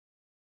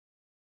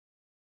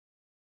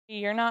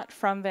You're not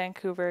from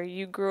Vancouver.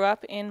 You grew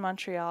up in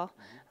Montreal.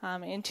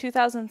 In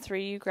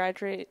 2003, you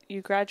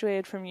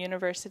graduated from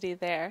university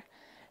there.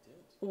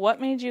 What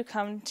made you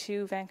come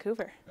to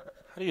Vancouver?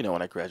 How do you know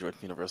when I graduated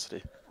from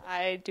university?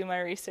 I do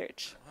my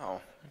research. Wow,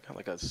 I'm kind of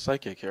like a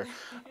psychic here.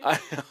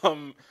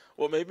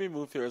 What made me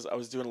move here is I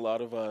was doing a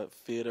lot of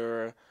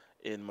theater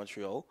in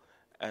Montreal,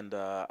 and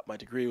my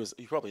degree was,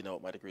 you probably know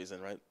what my degree is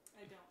in, right?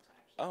 I don't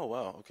actually. Oh,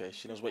 wow, okay.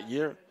 She knows what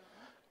year.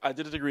 I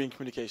did a degree in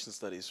communication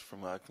studies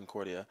from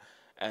Concordia,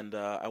 and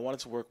I wanted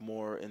to work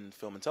more in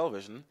film and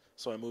television,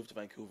 so I moved to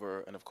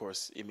Vancouver, and of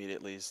course,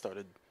 immediately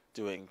started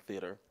doing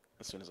theater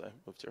as soon as I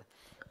moved here.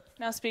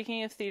 Now,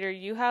 speaking of theater,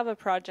 you have a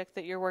project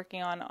that you're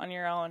working on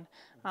your own.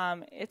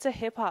 It's a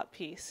hip-hop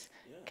piece.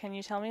 Yeah. Can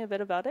you tell me a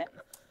bit about it?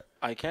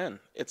 I can.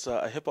 It's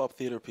a hip-hop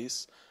theater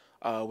piece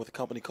with a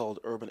company called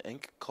Urban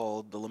Inc.,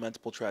 called The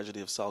Lamentable Tragedy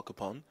of Sal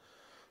Capone.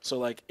 So,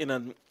 like, in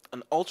an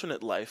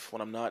alternate life,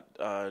 when I'm not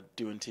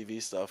doing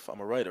TV stuff, I'm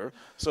a writer.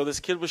 So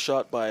this kid was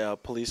shot by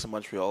police in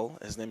Montreal.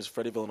 His name is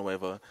Freddie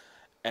Villanueva.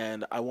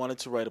 And I wanted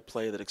to write a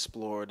play that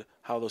explored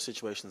how those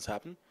situations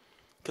happen.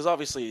 Because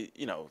obviously,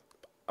 you know,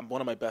 one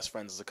of my best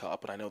friends is a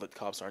cop, and I know that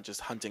cops aren't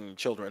just hunting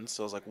children.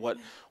 So I was like,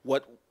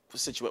 what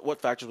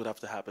factors would have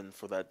to happen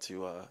for that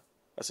to a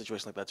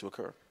situation like that to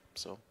occur?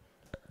 So.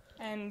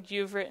 And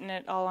you've written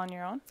it all on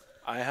your own?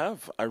 I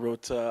have. I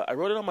wrote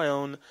it on my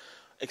own,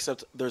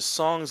 except there's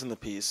songs in the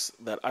piece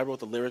that I wrote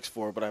the lyrics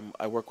for, but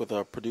I work with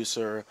a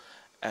producer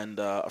and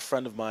a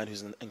friend of mine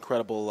who's an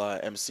incredible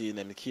MC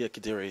named Nakia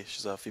Kadiri.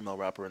 She's a female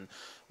rapper, and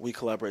we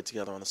collaborate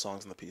together on the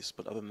songs in the piece.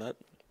 But other than that,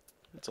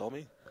 it's all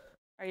me.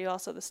 Are you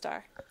also the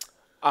star?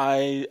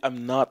 I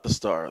am not the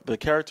star. The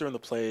character in the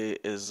play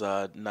is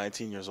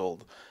 19 years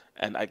old,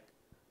 and I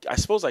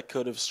suppose I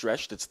could have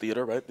stretched. It's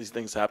theater, right? These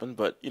things happen,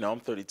 but you know, I'm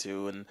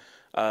 32, and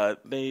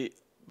the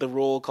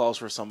role calls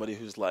for somebody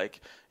who's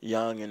like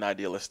young and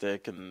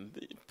idealistic, and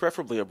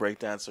preferably a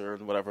breakdancer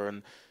and whatever.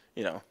 And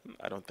you know,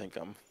 I don't think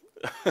I'm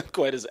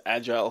quite as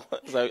agile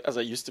as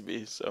I used to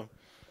be. So.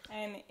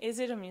 And is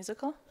it a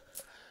musical?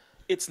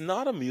 It's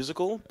not a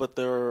musical, but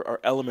there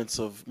are elements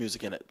of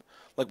music in it.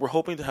 Like, we're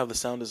hoping to have the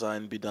sound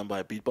design be done by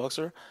a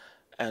beatboxer,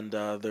 and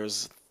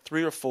there's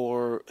 3 or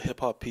 4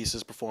 hip-hop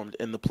pieces performed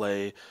in the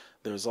play.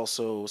 There's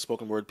also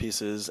spoken word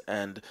pieces,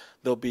 and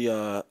there'll be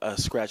a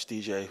scratch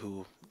DJ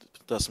who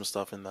does some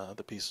stuff in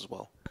the piece as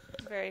well.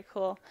 Very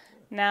cool.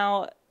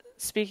 Now,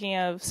 speaking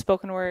of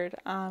spoken word,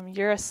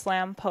 you're a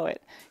slam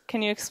poet.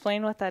 Can you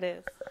explain what that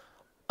is?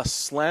 A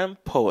slam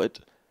poet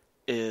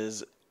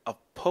is a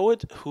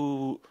poet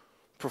who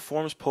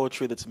performs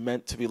poetry that's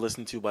meant to be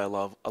listened to by a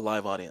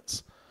live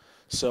audience.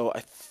 So I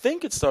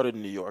think it started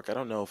in New York. I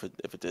don't know if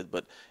it did,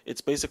 but it's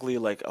basically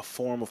like a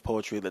form of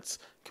poetry that's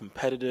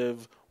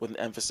competitive with an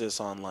emphasis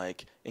on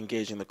like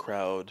engaging the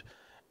crowd.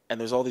 And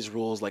there's all these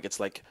rules, like it's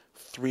like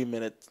 3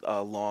 minutes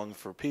long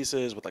for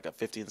pieces with like a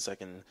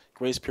 15-second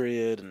grace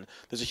period. And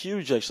there's a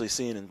huge actually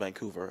scene in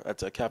Vancouver at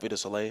Café de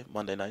Soleil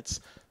Monday nights.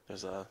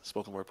 There's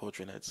spoken word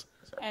poetry nights.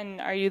 So.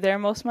 And are you there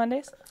most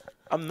Mondays?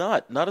 I'm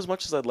not as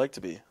much as I'd like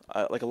to be.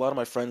 Like a lot of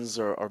my friends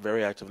are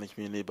very active in the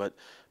community, but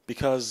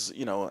because,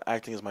 you know,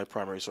 acting is my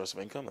primary source of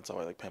income, that's how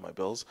I like pay my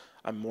bills,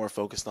 I'm more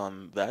focused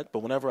on that. But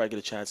whenever I get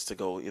a chance to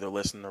go either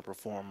listen or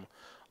perform,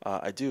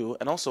 I do.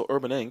 And also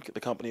Urban Inc., the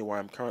company where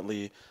I'm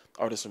currently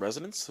artist in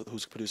residence,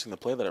 who's producing the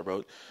play that I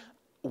wrote,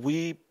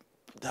 we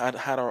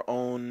had our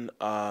own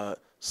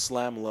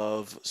slam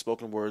love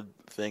spoken word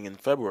thing in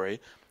February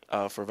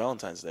for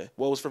Valentine's Day.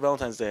 Well, it was for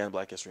Valentine's Day and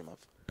Black History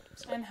Month.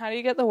 And how do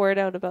you get the word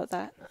out about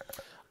that?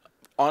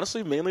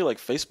 Honestly, mainly like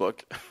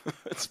Facebook.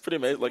 It's pretty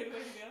amazing. Like,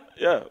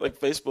 yeah, like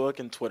Facebook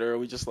and Twitter.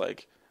 We just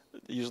like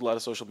use a lot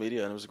of social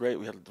media, and it was great.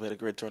 We had a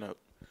great turnout.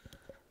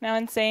 Now,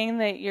 in saying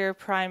that your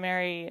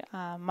primary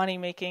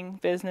money-making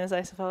business,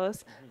 I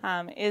suppose,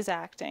 is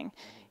acting,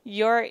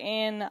 you're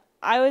in,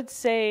 I would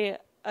say,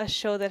 a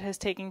show that has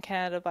taken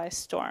Canada by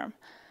storm.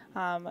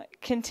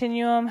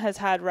 Continuum has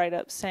had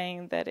write-ups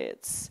saying that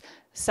it's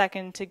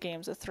second to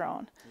Games of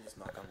Thrones. Just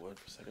knock on wood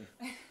for a second.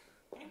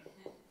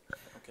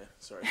 Okay,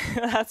 sorry.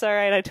 That's all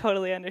right. I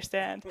totally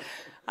understand.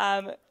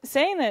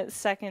 Saying that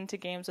second to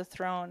Games of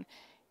Thrones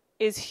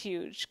is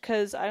huge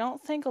because I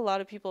don't think a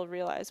lot of people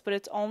realize, but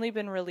it's only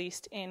been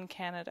released in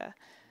Canada.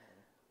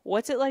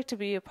 What's it like to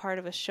be a part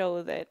of a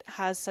show that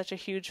has such a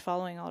huge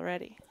following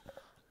already?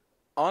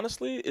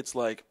 Honestly, it's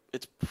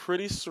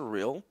pretty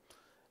surreal,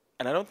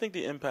 and I don't think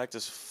the impact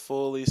is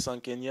fully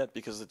sunk in yet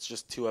because it's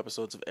just 2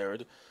 episodes have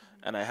aired,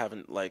 and I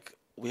haven't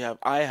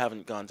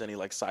gone to any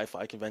like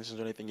sci-fi conventions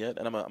or anything yet,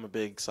 and I'm a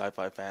big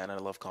sci-fi fan, and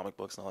I love comic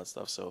books and all that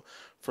stuff. So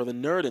for the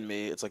nerd in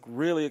me, it's like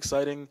really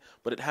exciting,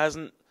 but it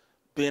hasn't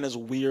been as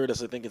weird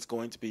as I think it's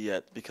going to be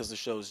yet because the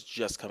show's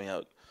just coming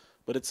out.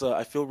 But it's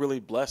I feel really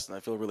blessed and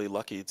I feel really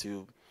lucky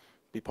to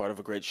be part of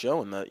a great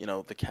show, and that, you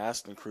know, the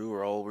cast and crew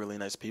are all really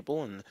nice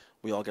people and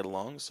we all get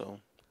along. So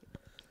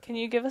can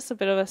you give us a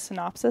bit of a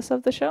synopsis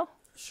of the show?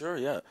 Sure,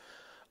 yeah.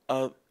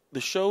 The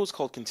show is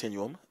called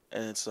Continuum,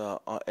 and it's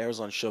airs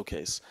on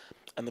Showcase.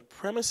 And the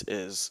premise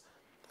is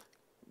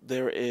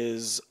there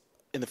is,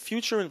 in the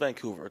future in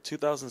Vancouver,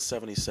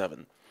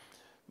 2077,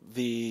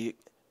 the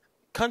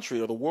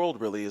country, or the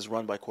world really, is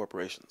run by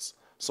corporations.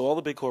 So all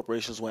the big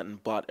corporations went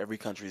and bought every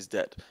country's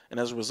debt. And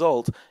as a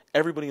result,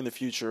 everybody in the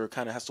future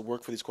kind of has to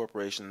work for these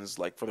corporations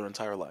like for their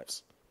entire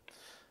lives.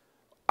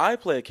 I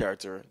play a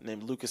character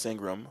named Lucas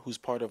Ingram, who's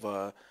part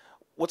of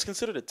what's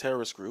considered a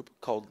terrorist group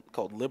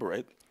called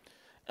Liberate,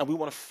 and we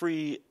want to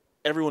free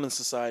everyone in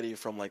society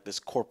from like this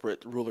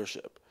corporate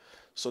rulership.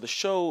 So the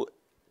show,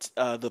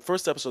 the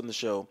first episode in the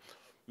show,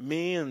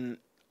 me and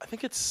I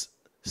think it's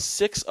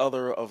 6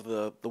 other of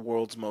the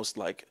world's most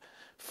like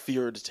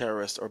feared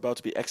terrorists are about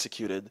to be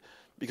executed,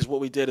 because what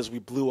we did is we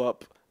blew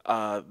up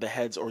the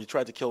heads, or we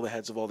tried to kill the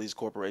heads of all these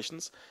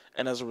corporations,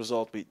 and as a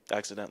result we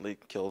accidentally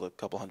killed a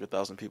couple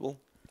 100,000 people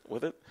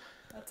with it.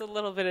 That's a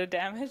little bit of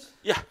damage.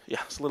 Yeah,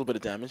 it's a little bit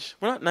of damage.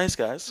 We're not nice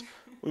guys.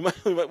 we might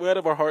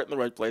have our heart in the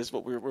right place,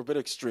 but we're a bit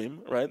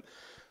extreme, right?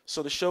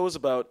 So the show is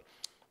about,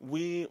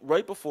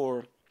 right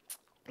before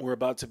we're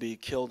about to be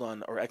killed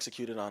on or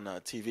executed on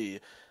TV,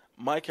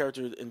 my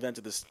character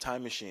invented this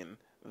time machine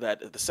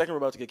that the second we're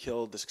about to get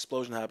killed, this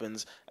explosion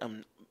happens,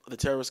 and the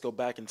terrorists go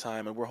back in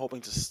time, and we're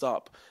hoping to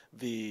stop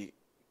the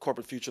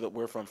corporate future that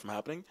we're from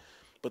happening.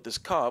 But this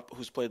cop,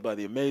 who's played by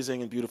the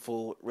amazing and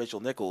beautiful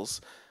Rachel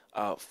Nichols,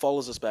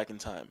 follows us back in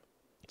time.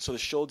 So the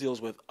show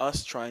deals with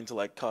us trying to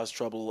like cause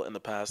trouble in the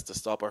past to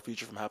stop our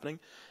future from happening,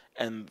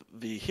 and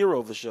the hero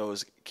of the show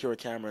is Kira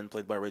Cameron,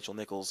 played by Rachel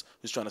Nichols,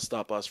 who's trying to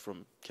stop us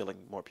from killing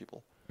more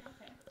people.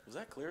 Okay. Was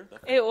that clear?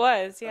 It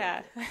was,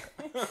 yeah.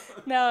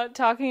 Now,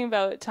 talking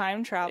about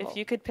time travel, if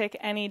you could pick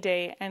any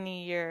day,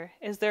 any year,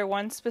 is there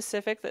one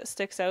specific that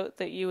sticks out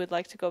that you would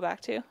like to go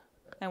back to,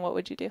 and what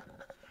would you do?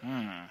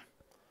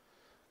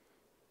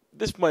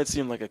 This might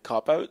seem like a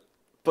cop-out,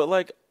 but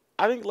like,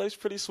 I think life's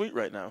pretty sweet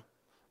right now.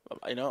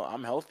 You know,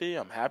 I'm healthy,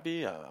 I'm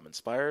happy, I'm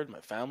inspired,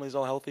 my family's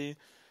all healthy,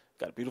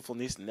 got a beautiful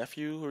niece and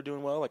nephew who are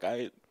doing well. Like,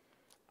 I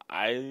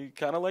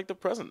kind of like the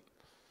present.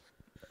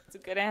 It's a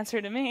good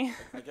answer to me.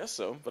 I guess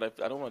so,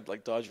 but I don't want to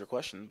like dodge your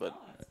question, but...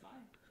 Oh, that's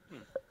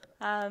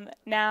fine.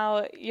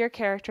 Now, your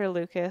character,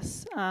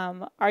 Lucas,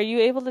 are you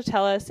able to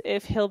tell us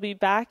if he'll be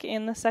back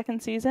in the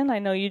second season? I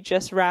know you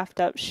just wrapped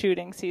up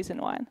shooting season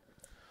 1.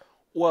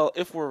 Well,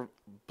 if we're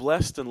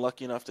blessed and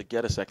lucky enough to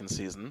get a second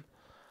season,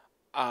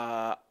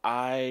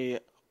 I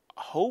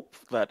hope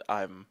that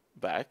I'm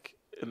back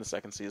in the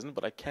second season,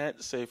 but I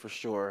can't say for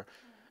sure.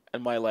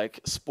 And my like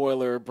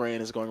spoiler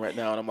brain is going right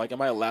now, and I'm like,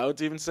 am I allowed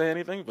to even say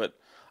anything? But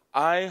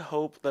I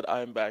hope that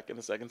I'm back in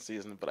the second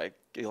season, but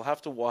you'll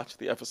have to watch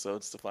the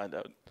episodes to find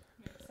out.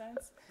 Makes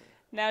sense.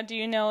 Now, do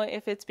you know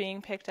if it's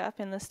being picked up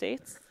in the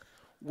States?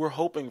 We're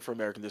hoping for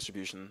American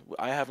distribution.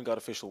 I haven't got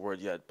official word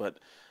yet, but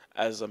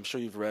as I'm sure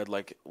you've read,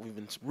 like, we've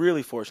been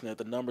really fortunate.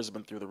 The numbers have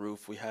been through the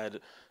roof. We had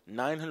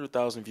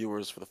 900,000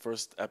 viewers for the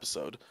first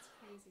episode,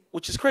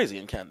 which is crazy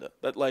in Canada.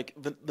 That like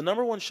the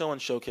number one show on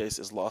Showcase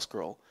is Lost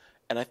Girl,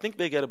 and I think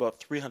they get about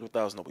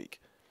 300,000 a week.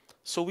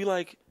 So we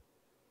like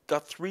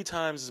got 3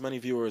 times as many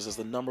viewers as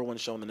the number one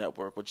show on the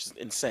network, which is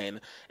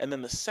insane. And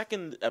then the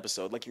second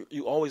episode, like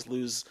you always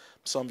lose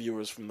some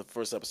viewers from the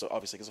first episode,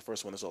 obviously, because the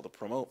first one is all the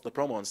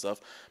promo and stuff.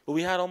 But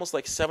we had almost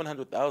like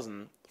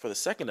 700,000 for the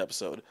second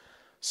episode.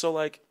 So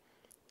like,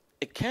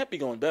 it can't be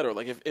going better.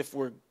 Like if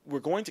we're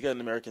going to get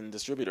an American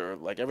distributor,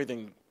 like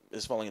everything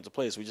is falling into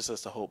place. We just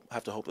have to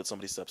hope that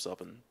somebody steps up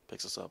and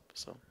picks us up.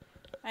 So.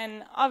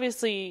 And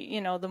obviously,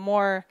 you know, the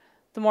more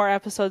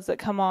episodes that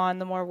come on,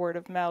 the more word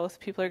of mouth,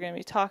 people are going to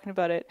be talking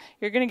about it.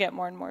 You're going to get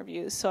more and more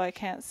views, so I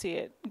can't see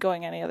it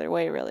going any other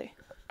way, really.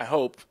 I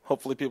hope.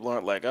 Hopefully people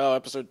aren't like, oh,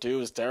 episode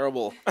 2 is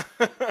terrible.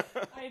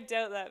 I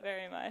doubt that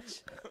very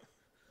much.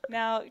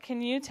 Now,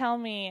 can you tell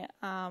me,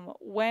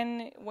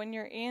 when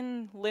you're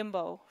in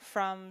limbo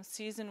from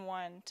season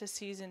 1 to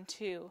season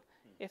 2,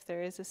 if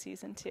there is a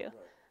season 2,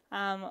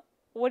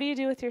 what do you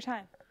do with your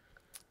time?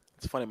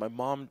 It's funny. My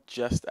mom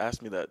just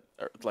asked me that,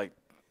 like,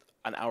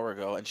 an hour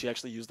ago, and she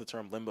actually used the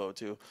term limbo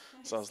too.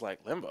 Nice. So I was like,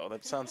 limbo?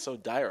 That sounds so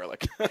dire.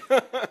 Like,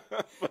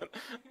 but,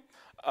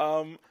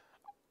 I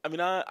mean,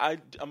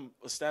 I'm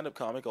a stand-up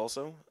comic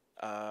also.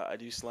 I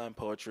do slam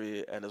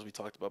poetry, and as we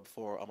talked about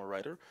before, I'm a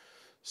writer.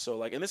 So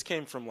like, and this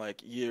came from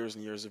like years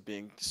and years of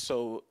being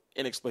so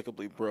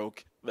inexplicably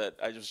broke that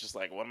I was just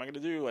like, what am I going to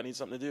do? I need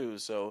something to do.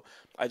 So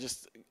I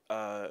just,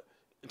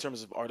 in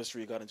terms of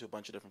artistry, got into a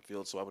bunch of different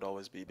fields, so I would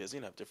always be busy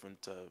and have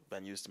different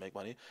venues to make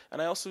money. And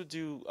I also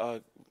do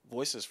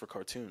voices for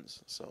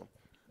cartoons, so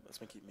that's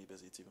been keeping me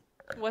busy too.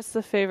 What's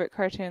the favorite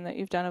cartoon that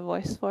you've done a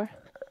voice for?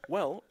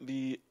 Well,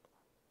 the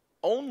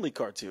only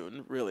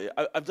cartoon, really,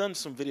 I've done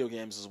some video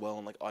games as well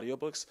and like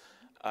audiobooks.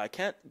 I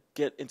can't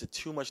get into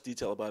too much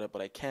detail about it,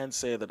 but I can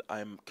say that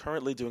I'm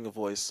currently doing a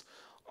voice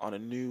on a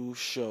new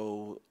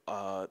show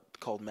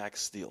called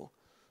Max Steel.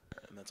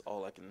 And that's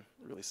all I can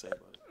really say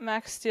about it.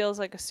 Max Steel's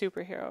like a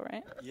superhero,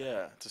 right?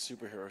 Yeah, it's a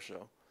superhero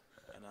show.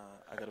 And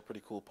I got a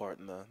pretty cool part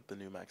in the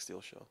new Max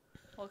Steel show.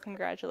 Well,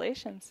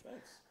 congratulations.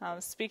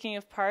 Thanks. Speaking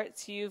of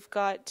parts, you've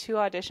got 2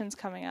 auditions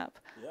coming up,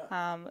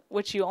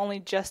 which you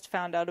only just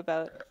found out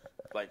about.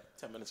 Like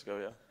 10 minutes ago,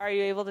 yeah. Are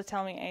you able to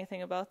tell me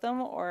anything about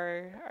them,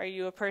 or are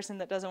you a person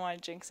that doesn't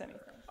want to jinx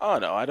anything? Oh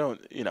no, I don't.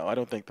 I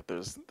don't think that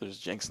there's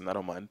jinxing. I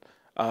don't mind.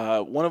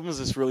 One of them is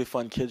this really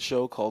fun kids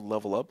show called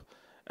Level Up,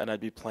 and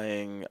I'd be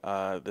playing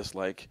this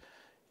like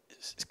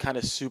kind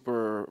of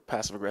super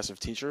passive aggressive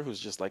teacher who's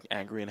just like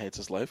angry and hates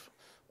his life,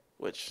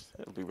 which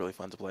it'll be really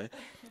fun to play.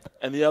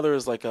 And the other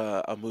is like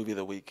a movie of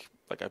the week.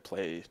 Like I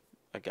play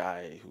a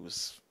guy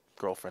whose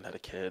girlfriend had a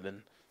kid,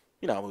 and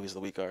how movies of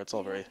the week are. It's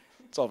all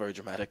very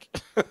dramatic.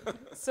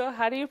 So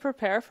how do you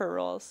prepare for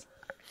roles?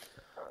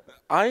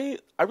 I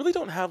really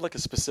don't have like a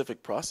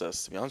specific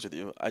process, to be honest with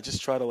you. I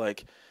just try to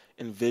like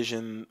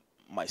envision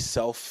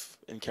myself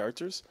in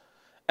characters,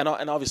 and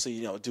obviously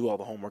do all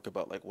the homework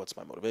about like what's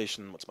my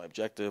motivation, what's my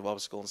objective,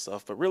 obstacle, and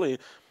stuff. But really,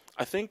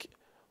 I think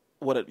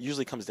what it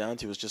usually comes down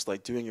to is just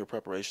like doing your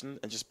preparation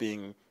and just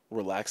being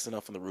relaxed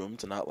enough in the room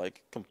to not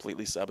like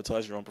completely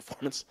sabotage your own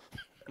performance.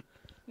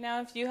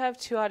 Now, if you have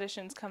two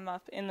auditions come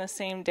up in the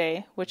same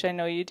day, which I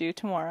know you do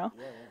tomorrow,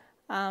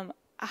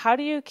 how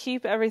do you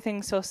keep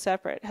everything so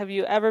separate? Have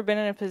you ever been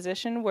in a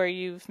position where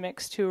you've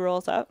mixed two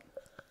roles up?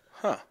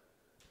 Huh.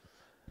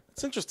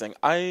 It's interesting.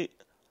 I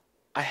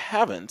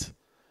haven't.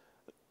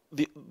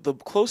 The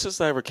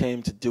closest I ever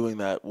came to doing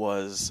that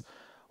was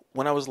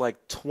when I was like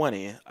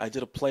 20. I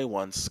did a play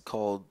once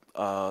called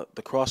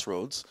The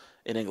Crossroads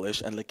in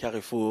English and Le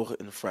Carrefour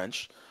in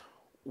French,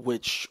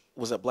 which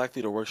was at Black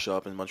Theatre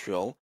Workshop in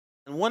Montreal.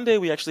 And one day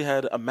we actually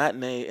had a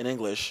matinee in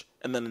English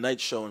and then a night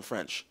show in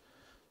French.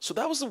 So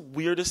that was the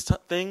weirdest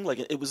thing. Like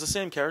it was the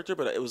same character,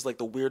 but it was like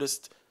the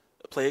weirdest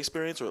play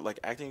experience or like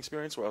acting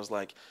experience where I was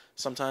like,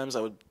 sometimes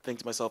I would think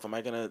to myself,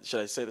 should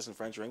I say this in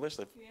French or English?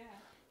 Like, yeah.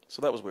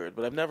 So that was weird,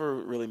 but I've never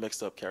really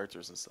mixed up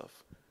characters and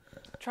stuff.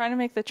 Trying to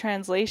make the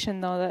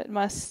translation though,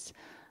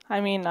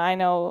 I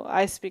know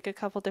I speak a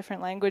couple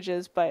different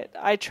languages, but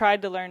I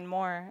tried to learn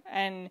more,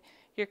 and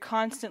you're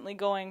constantly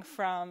going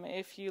from,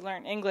 if you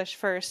learn English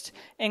first,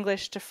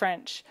 English to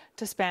French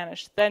to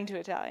Spanish, then to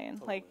Italian.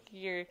 Totally. Like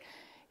you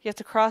have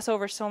to cross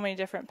over so many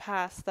different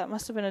paths. That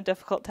must have been a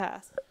difficult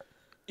task.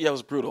 Yeah, it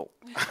was brutal.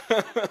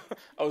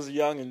 I was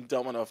young and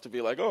dumb enough to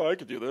be like, oh, I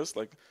could do this.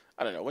 Like,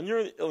 I don't know. When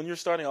you're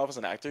starting off as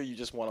an actor, you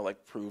just want to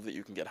like prove that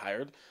you can get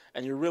hired,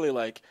 and you're really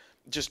like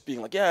just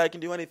being like, yeah, I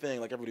can do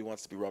anything. Like everybody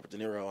wants to be Robert De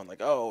Niro, and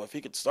like, oh, if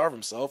he could starve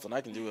himself, then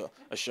I can do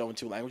a show in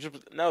 2 languages.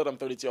 But now that I'm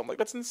 32, I'm like,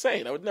 that's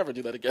insane. I would never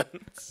do that again.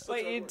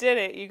 But you did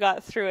it. You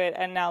got through it,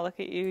 and now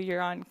look at you.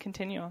 You're on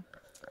Continuum.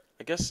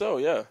 I guess so.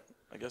 Yeah,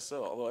 I guess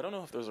so. Although I don't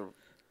know if there's a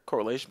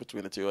correlation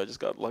between the two. I just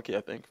got lucky,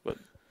 I think. But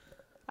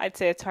I'd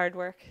say it's hard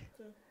work.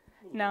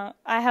 Now,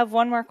 I have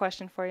one more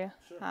question for you.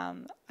 Sure.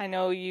 I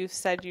know you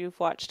said you've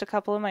watched a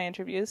couple of my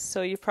interviews,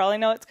 so you probably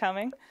know it's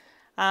coming.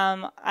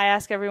 I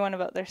ask everyone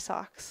about their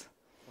socks.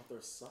 About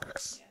their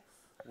socks? Yes.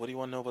 What do you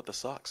want to know about the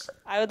socks?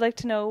 I would like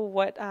to know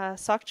what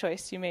sock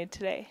choice you made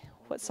today.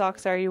 What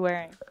socks are you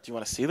wearing? Do you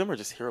want to see them or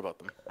just hear about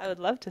them? I would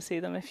love to see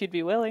them if you'd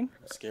be willing.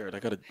 I'm scared. I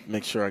got to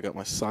make sure I got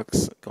my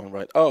socks going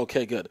right. Oh,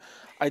 okay, good.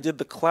 I did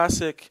the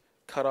classic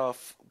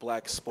cut-off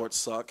black sports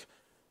sock,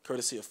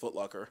 courtesy of Foot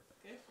Locker.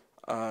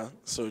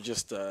 So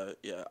just,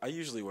 I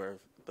usually wear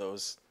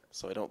those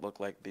so I don't look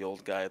like the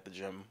old guy at the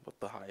gym with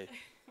the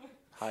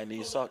high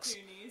knee socks.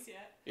 Your knees,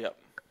 yeah. Yep.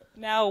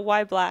 Now,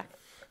 why black?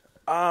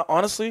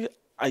 Honestly,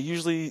 I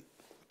usually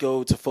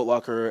go to Foot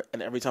Locker,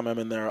 and every time I'm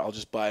in there, I'll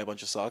just buy a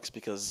bunch of socks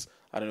because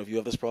I don't know if you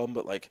have this problem,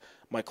 but like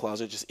my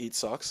closet just eats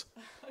socks.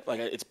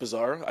 Like it's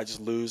bizarre. I just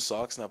lose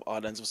socks and have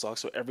odd ends of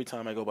socks. So every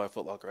time I go by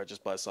Foot Locker, I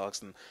just buy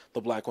socks, and the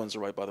black ones are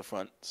right by the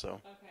front. So.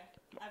 Okay.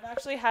 I've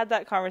actually had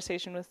that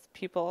conversation with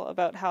people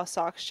about how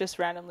socks just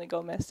randomly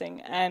go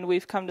missing, and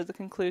we've come to the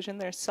conclusion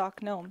there's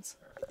sock gnomes.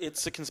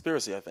 It's a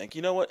conspiracy, I think.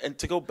 You know what? And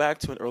to go back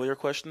to an earlier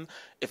question,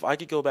 if I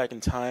could go back in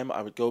time,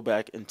 I would go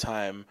back in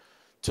time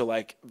to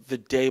like the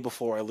day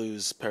before I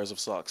lose pairs of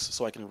socks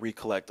so I can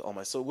recollect all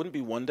my. So it wouldn't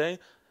be one day.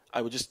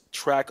 I would just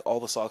track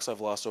all the socks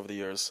I've lost over the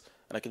years,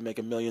 and I could make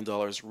 $1 million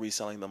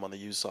reselling them on the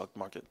used sock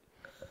market.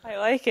 I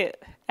like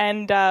it.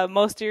 And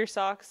most of your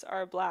socks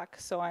are black,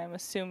 so I'm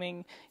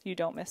assuming you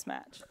don't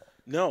mismatch.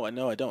 No,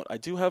 I don't. I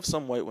do have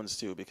some white ones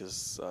too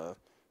because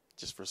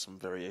just for some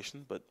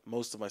variation, but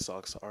most of my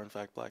socks are in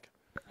fact black.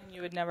 And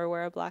you would never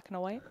wear a black and a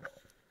white?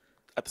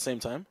 At the same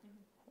time?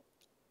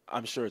 Mm-hmm.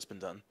 I'm sure it's been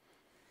done.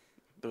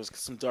 There was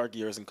some dark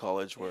years in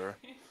college where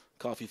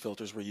coffee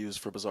filters were used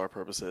for bizarre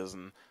purposes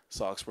and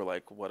socks were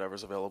like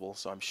whatever's available,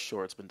 so I'm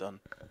sure it's been done.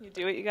 You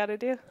do what you got to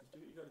do. You do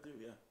what you got to do,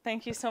 yeah.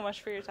 Thank you so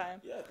much for your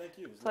time. Yeah, thank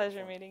you.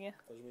 Pleasure meeting you.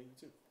 Pleasure meeting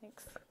you too.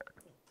 Thanks.